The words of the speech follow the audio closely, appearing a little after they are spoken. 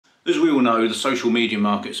As we all know, the social media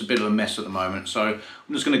market's a bit of a mess at the moment, so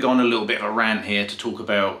I'm just going to go on a little bit of a rant here to talk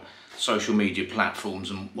about social media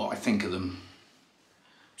platforms and what I think of them.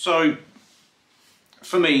 So,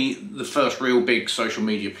 for me, the first real big social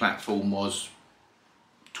media platform was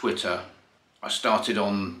Twitter. I started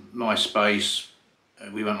on MySpace,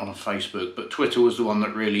 we went on Facebook, but Twitter was the one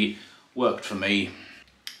that really worked for me.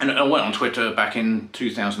 And I went on Twitter back in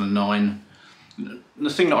 2009. The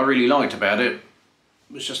thing that I really liked about it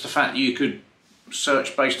was just the fact that you could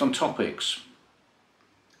search based on topics.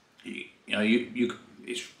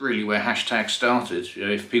 It's really where hashtags started.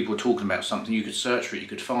 If people were talking about something, you could search for it, you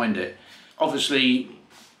could find it. Obviously,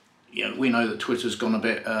 we know that Twitter's gone a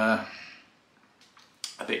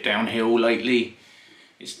bit downhill lately.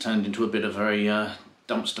 It's turned into a bit of a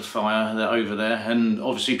dumpster fire over there, and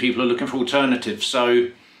obviously people are looking for alternatives. So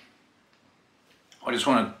I just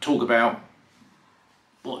want to talk about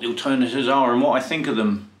what the alternatives are and what I think of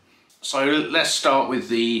them. So let's start with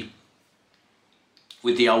the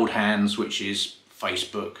old hands, which is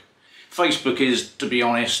Facebook. Facebook is, to be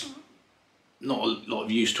honest, not a lot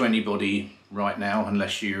of use to anybody right now,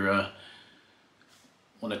 unless you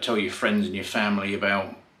want to tell your friends and your family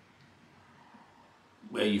about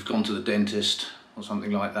where you've gone to the dentist or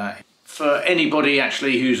something like that. For anybody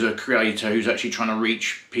actually who's a creator, who's actually trying to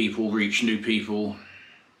reach people, reach new people,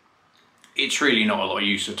 it's really not a lot of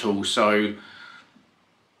use at all. So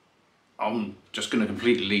I'm just going to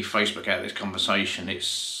completely leave Facebook out of this conversation.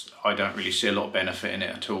 I don't really see a lot of benefit in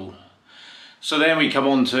it at all. So then we come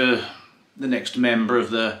on to the next member of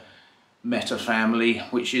the Meta family,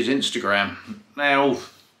 which is Instagram. Now,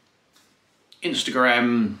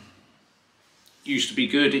 Instagram used to be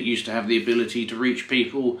good. It used to have the ability to reach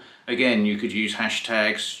people. Again, you could use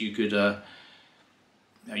hashtags, you could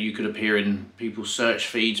appear in people's search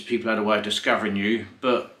feeds, people had a way of discovering you,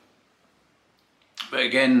 but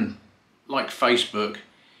again, like Facebook,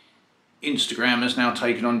 Instagram has now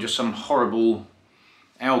taken on just some horrible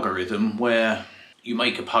algorithm where you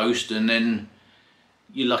make a post and then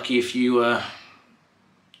you're lucky if you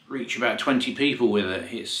reach about 20 people with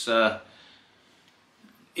it.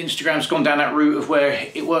 Instagram's gone down that route of where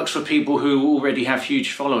it works for people who already have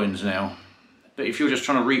huge followings now, but if you're just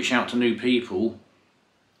trying to reach out to new people,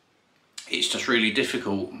 it's just really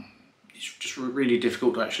difficult. It's just really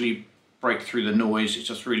difficult to actually break through the noise. It's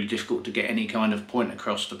just really difficult to get any kind of point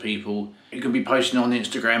across to people. You can be posting on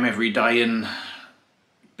Instagram every day and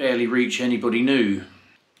barely reach anybody new.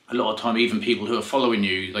 A lot of time, even people who are following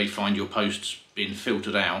you, they find your posts being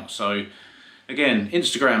filtered out. So again,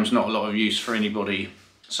 Instagram's not a lot of use for anybody.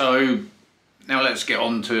 So now let's get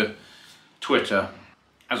on to Twitter.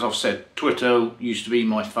 As I've said, Twitter used to be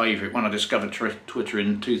my favourite. When I discovered Twitter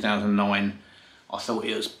in 2009, I thought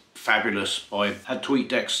it was fabulous. I had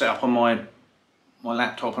TweetDeck set up on my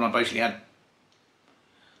laptop, and I basically had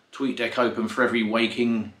TweetDeck open for every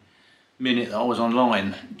waking minute that I was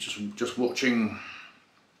online, just watching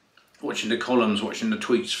the columns, watching the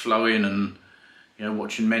tweets flow in, and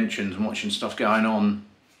watching mentions and watching stuff going on.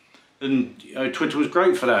 And Twitter was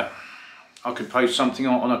great for that. I could post something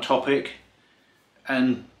on a topic,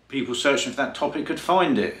 and people searching for that topic could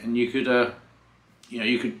find it, and you could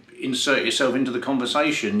you could insert yourself into the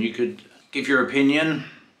conversation. You could give your opinion,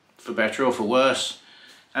 for better or for worse,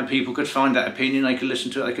 and people could find that opinion, they could listen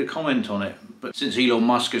to it, they could comment on it. But since Elon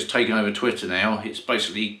Musk has taken over Twitter now, it's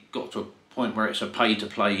basically got to a point where it's a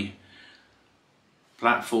pay-to-play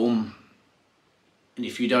platform, and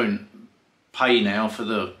if you don't pay now for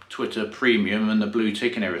the Twitter premium and the blue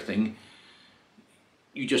tick and everything,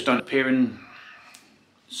 you just don't appear in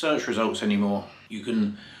search results anymore. You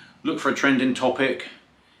can look for a trending topic,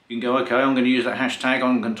 you can go, okay, I'm going to use that hashtag,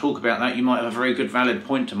 I'm going to talk about that, you might have a very good valid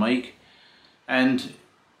point to make, and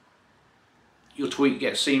your tweet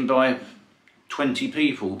gets seen by 20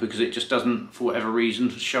 people because it just doesn't, for whatever reason,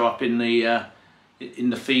 show up in the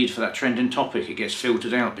feed for that trending topic. It gets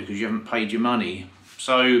filtered out because you haven't paid your money.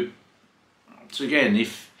 So again,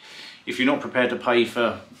 if you're not prepared to pay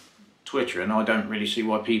for Twitter, and I don't really see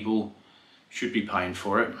why people should be paying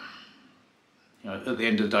for it. At the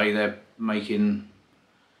end of the day, they're making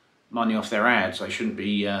money off their ads. They shouldn't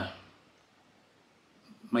be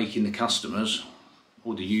making the customers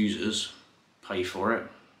or the users pay for it.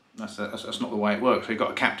 That's not the way it works. They've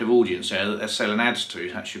got a captive audience there that they're selling ads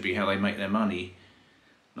to. That should be how they make their money,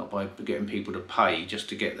 not by getting people to pay just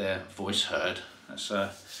to get their voice heard. It's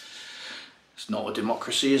not a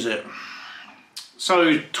democracy, is it?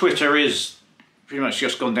 So Twitter is pretty much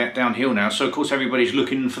just gone downhill now. So of course everybody's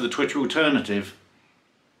looking for the Twitter alternative.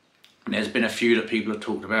 And there's been a few that people have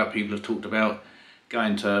talked about. People have talked about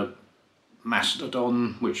going to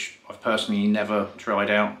Mastodon, which I've personally never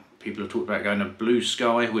tried out. People have talked about going to Blue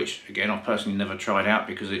Sky, which again I've personally never tried out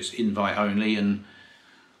because it's invite only and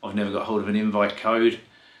I've never got hold of an invite code.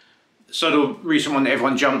 So the recent one that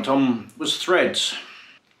everyone jumped on was Threads.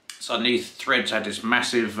 Suddenly Threads had this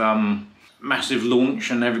massive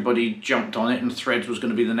launch and everybody jumped on it, and Threads was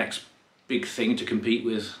going to be the next big thing to compete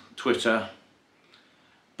with Twitter.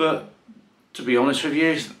 But to be honest with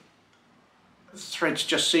you, Threads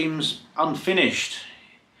just seems unfinished.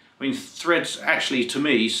 I mean, Threads actually to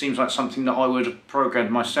me seems like something that I would have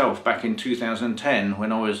programmed myself back in 2010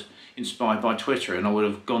 when I was inspired by Twitter, and I would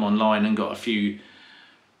have gone online and got a few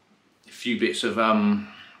bits of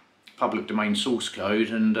public domain source code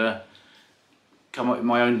and come up with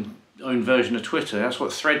my own version of Twitter. That's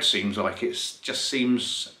what Threads seems like. It just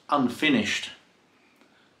seems unfinished,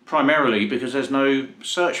 primarily because there's no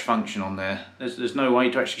search function on there. There's no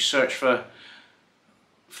way to actually search for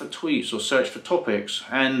tweets or search for topics,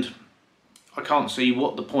 and I can't see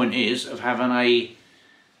what the point is of having a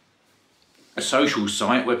social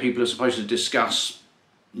site where people are supposed to discuss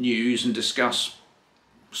news and discuss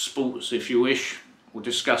sports if you wish, or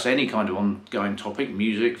discuss any kind of ongoing topic,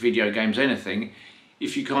 music, video games, anything,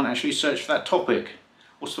 if you can't actually search for that topic.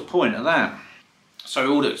 What's the point of that?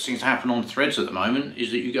 So all that seems to happen on Threads at the moment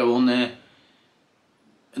is that you go on there,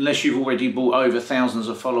 unless you've already bought over thousands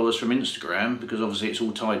of followers from Instagram, because obviously it's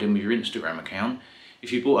all tied in with your Instagram account.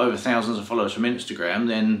 If you bought over thousands of followers from Instagram,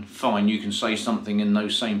 then fine, you can say something and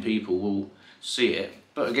those same people will see it.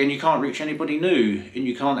 But again, you can't reach anybody new and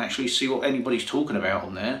you can't actually see what anybody's talking about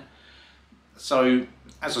on there. So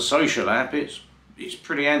as a social app, it's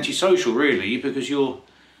pretty antisocial really, because you're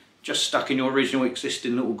just stuck in your original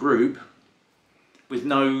existing little group with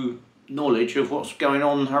no knowledge of what's going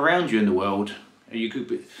on around you in the world.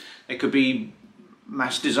 There could be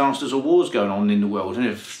mass disasters or wars going on in the world, and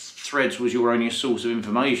if Threads was your only source of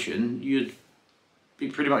information, you'd be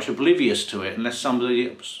pretty much oblivious to it unless somebody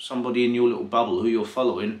in your little bubble who you're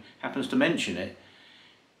following happens to mention it.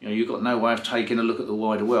 You know, you've got no way of taking a look at the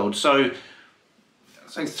wider world. So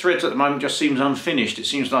Threads at the moment just seems unfinished. It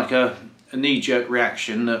seems like a knee-jerk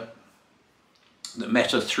reaction that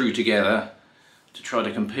Meta threw together to try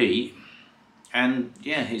to compete. And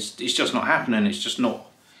yeah, it's just not happening. It's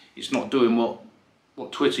not doing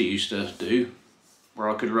what Twitter used to do, where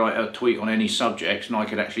I could write a tweet on any subject and I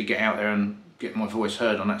could actually get out there and get my voice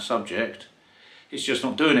heard on that subject. It's just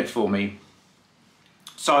not doing it for me.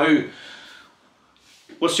 So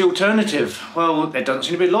what's the alternative? Well, there doesn't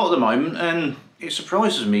seem to be a lot at the moment, and it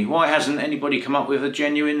surprises me. Why hasn't anybody come up with a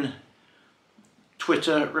genuine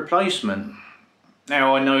Twitter replacement?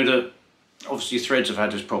 Now I know that obviously Threads have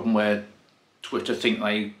had this problem where Twitter think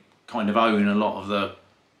they kind of own a lot of the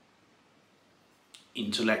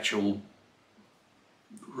intellectual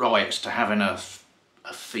rights to having a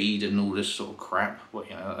feed and all this sort of crap. What,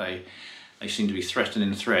 you know, they seem to be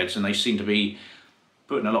threatening Threads, and they seem to be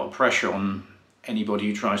putting a lot of pressure on anybody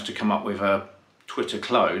who tries to come up with a Twitter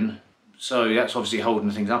clone. So that's obviously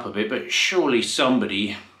holding things up a bit, but surely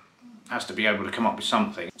somebody has to be able to come up with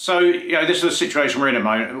something. So, you know, this is the situation we're in at the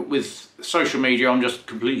moment. With social media, I'm just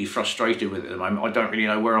completely frustrated with it at the moment. I don't really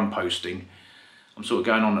know where I'm posting. I'm sort of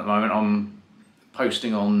going on at the moment. I'm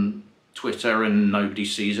posting on Twitter and nobody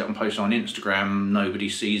sees it. I'm posting on Instagram, nobody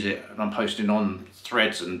sees it. And I'm posting on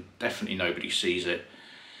Threads and definitely nobody sees it.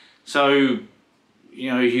 So,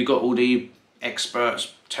 you know, you've got all the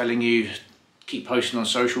experts telling you, keep posting on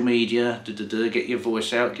social media, get your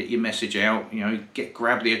voice out, get your message out, you know,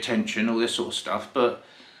 grab the attention, all this sort of stuff, but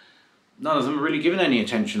none of them are really giving any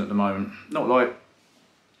attention at the moment. Not like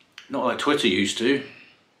Twitter used to.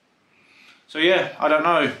 So yeah, I don't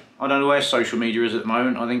know where social media is at the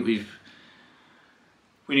moment. I think we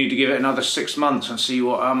need to give it another 6 months and see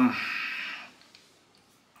what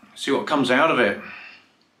comes out of it.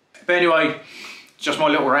 But anyway, just my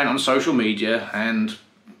little rant on social media, and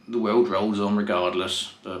the world rolls on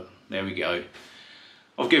regardless, but there we go.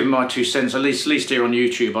 I've given my 2 cents, at least here on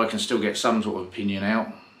YouTube I can still get some sort of opinion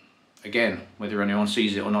out. Again, whether anyone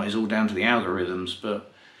sees it or not is all down to the algorithms,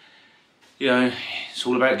 but you know, it's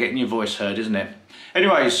all about getting your voice heard, isn't it?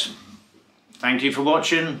 Anyways, thank you for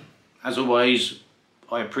watching. As always,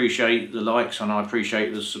 I appreciate the likes and I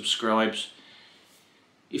appreciate the subscribes.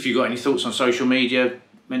 If you've got any thoughts on social media,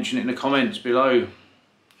 mention it in the comments below.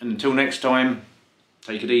 And until next time,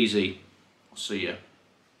 take it easy. I'll see you.